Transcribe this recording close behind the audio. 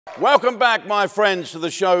Welcome back, my friends, to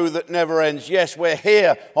the show that never ends. Yes, we're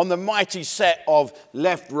here on the mighty set of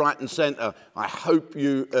Left, Right and Centre. I hope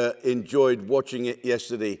you enjoyed watching it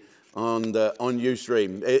yesterday on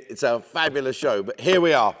Ustream. It's a fabulous show, but here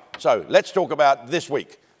we are. So let's talk about this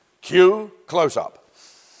week. Cue close-up.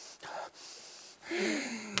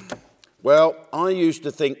 Well, I used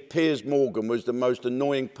to think Piers Morgan was the most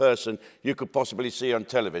annoying person you could possibly see on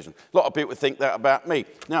television. A lot of people think that about me.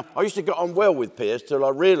 Now, I used to get on well with Piers till I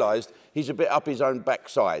realised he's a bit up his own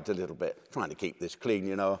backside a little bit. Trying to keep this clean,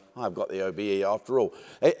 you know. I've got the OBE after all.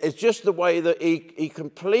 It's just the way that he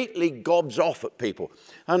completely gobs off at people.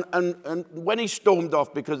 And when he stormed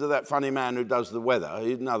off because of that funny man who does the weather,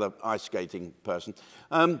 he's another ice skating person,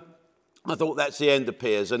 I thought that's the end of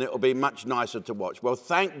Piers and it'll be much nicer to watch. Well,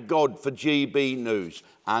 thank God for GB News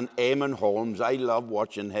and Eamon Holmes. I love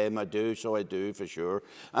watching him, I do, so I do for sure.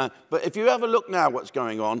 But if you have a look now what's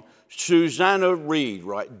going on, Susanna Reid,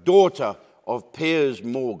 right, daughter of Piers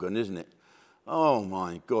Morgan, isn't it? Oh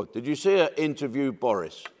my God, did you see her interview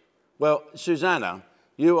Boris? Well, Susanna,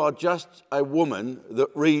 you are just a woman that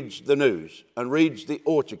reads the news and reads the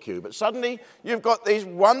autocue. But suddenly you've got these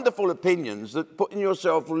wonderful opinions that putting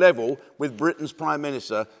yourself level with Britain's Prime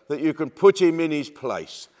Minister that you can put him in his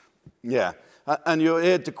place. Yeah. And you're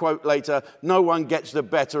here to quote later, no one gets the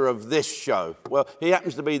better of this show. Well, he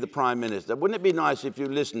happens to be the Prime Minister. Wouldn't it be nice if you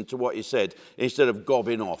listened to what he said instead of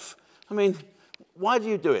gobbing off? I mean, why do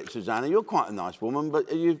you do it, Susanna? You're quite a nice woman,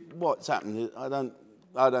 but what's happened?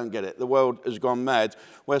 I don't get it. The world has gone mad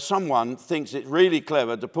where someone thinks it's really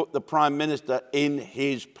clever to put the Prime Minister in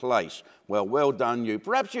his place. Well done you.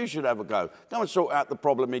 Perhaps you should have a go. Go and sort out the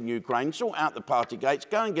problem in Ukraine, sort out the party gates,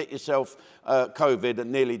 go and get yourself COVID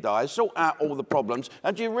and nearly die, sort out all the problems.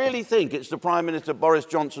 And do you really think it's the Prime Minister Boris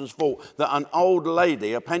Johnson's fault that an old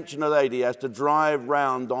lady, a pensioner lady, has to drive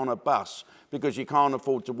round on a bus because she can't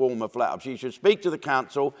afford to warm her flat up? She should speak to the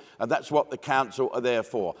council, and that's what the council are there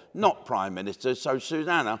for, not Prime Minister. So,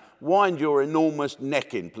 Susanna, wind your enormous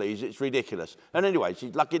neck in, please. It's ridiculous. And anyway,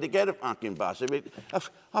 she's lucky to get a fucking bus.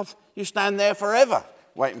 You stand there forever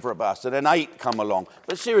waiting for a bus, and then 8 come along.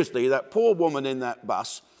 But seriously, that poor woman in that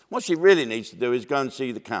bus, what she really needs to do is go and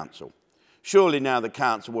see the council. Surely now the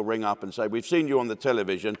council will ring up and say, we've seen you on the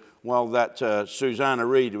television while that Susanna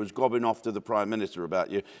Reid was gobbing off to the Prime Minister about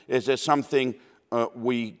you. Is there something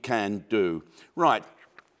we can do? Right,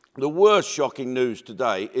 the worst shocking news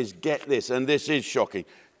today is, get this, and this is shocking.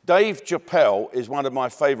 Dave Chappelle is one of my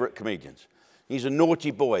favourite comedians. He's a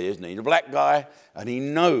naughty boy, isn't he? He's a black guy, and he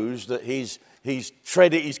knows that he's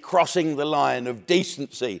crossing the line of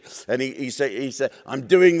decency. And he said, I'm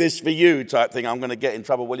doing this for you type thing, I'm going to get in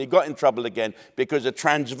trouble. Well, he got in trouble again because a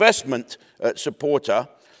transvestment supporter,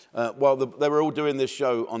 they were all doing this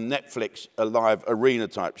show on Netflix, a live arena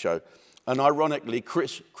type show. And ironically,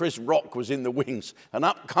 Chris Rock was in the wings. And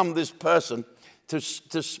up come this person to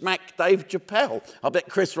smack Dave Chappelle. I bet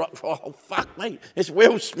Chris Rock, oh, fuck me, it's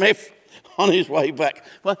Will Smith on his way back.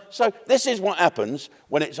 Well, so this is what happens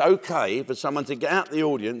when it's okay for someone to get out the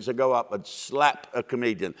audience and go up and slap a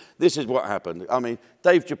comedian. This is what happened. I mean,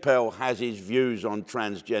 Dave Chappelle has his views on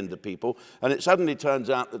transgender people, and it suddenly turns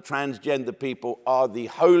out that transgender people are the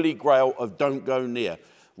holy grail of don't go near,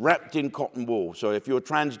 wrapped in cotton wool. So if you're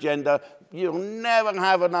transgender, you'll never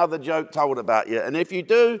have another joke told about you. And if you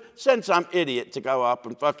do, send some idiot to go up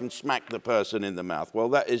and fucking smack the person in the mouth. Well,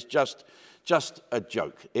 that is just a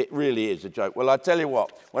joke. It really is a joke. Well, I tell you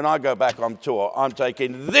what, when I go back on tour, I'm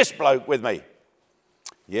taking this bloke with me.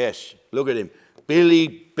 Yes, look at him.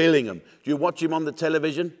 Billy Billingham. Do you watch him on the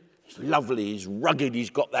television? He's lovely, he's rugged, he's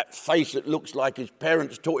got that face that looks like his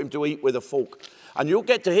parents taught him to eat with a fork. And you'll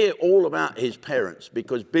get to hear all about his parents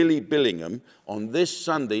because Billy Billingham on this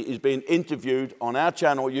Sunday is being interviewed on our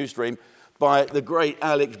channel, Ustream, by the great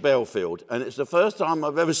Alex Belfield. And it's the first time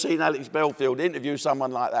I've ever seen Alex Belfield interview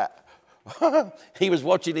someone like that. He was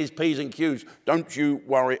watching his P's and Q's. Don't you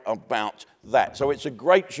worry about that. So it's a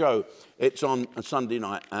great show. It's on a Sunday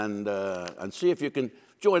night, and see if you can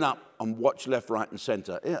join up and watch Left, Right and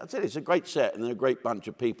Centre. Yeah, I tell you, it's a great set and they're a great bunch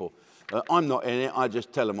of people. I'm not in it, I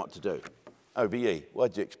just tell them what to do. OBE,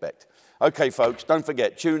 what do you expect? Okay, folks, don't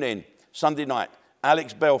forget, tune in Sunday night.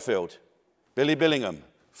 Alex Belfield, Billy Billingham,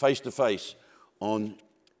 face to face on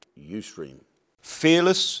Ustream.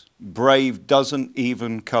 Fearless, brave, doesn't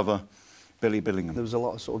even cover Billy Billingham. There was a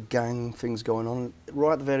lot of sort of gang things going on.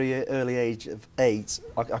 Right at the very early age of 8,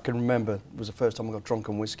 I can remember it was the first time I got drunk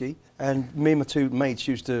on whiskey. And me and my 2 mates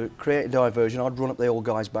used to create a diversion. I'd run up the old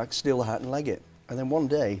guy's back, steal the hat and leg it. And then one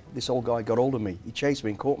day, this old guy got hold of me. He chased me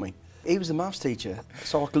and caught me. He was the maths teacher,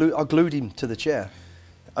 so I glued him to the chair.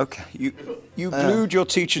 Okay, you glued your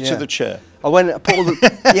teacher to the chair. I put all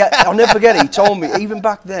the, yeah, I'll never forget it. He told me, even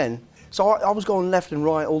back then, so I was going left and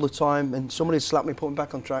right all the time, and somebody slapped me, put me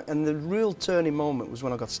back on track, and the real turning moment was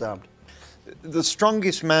when I got stabbed. The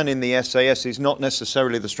strongest man in the SAS is not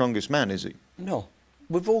necessarily the strongest man, is he? No.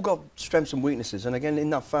 We've all got strengths and weaknesses, and again, in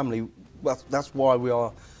that family, well, that's why we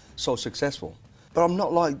are so successful. But I'm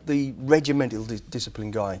not like the regimental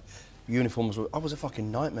discipline guy. Uniforms, I was a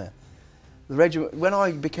fucking nightmare. The regiment, when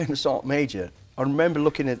I became a sergeant major, I remember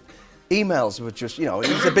looking at emails were just, you know, it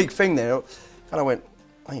was a big thing there, and I went,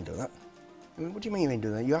 I ain't doing that. I mean, what do you mean you ain't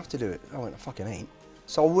doing that? You have to do it. I went, I fucking ain't.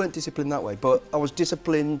 So I weren't disciplined that way, but I was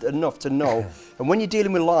disciplined enough to know. And when you're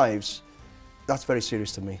dealing with lives, that's very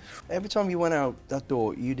serious to me. Every time you went out that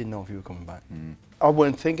door, you didn't know if you were coming back. I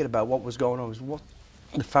weren't thinking about what was going on. It was what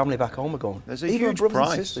the family back home are going. There's a Even huge my brothers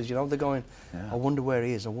price. and sisters, you know, they're going, I wonder where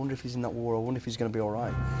he is. I wonder if he's in that war. I wonder if he's going to be all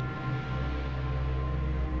right.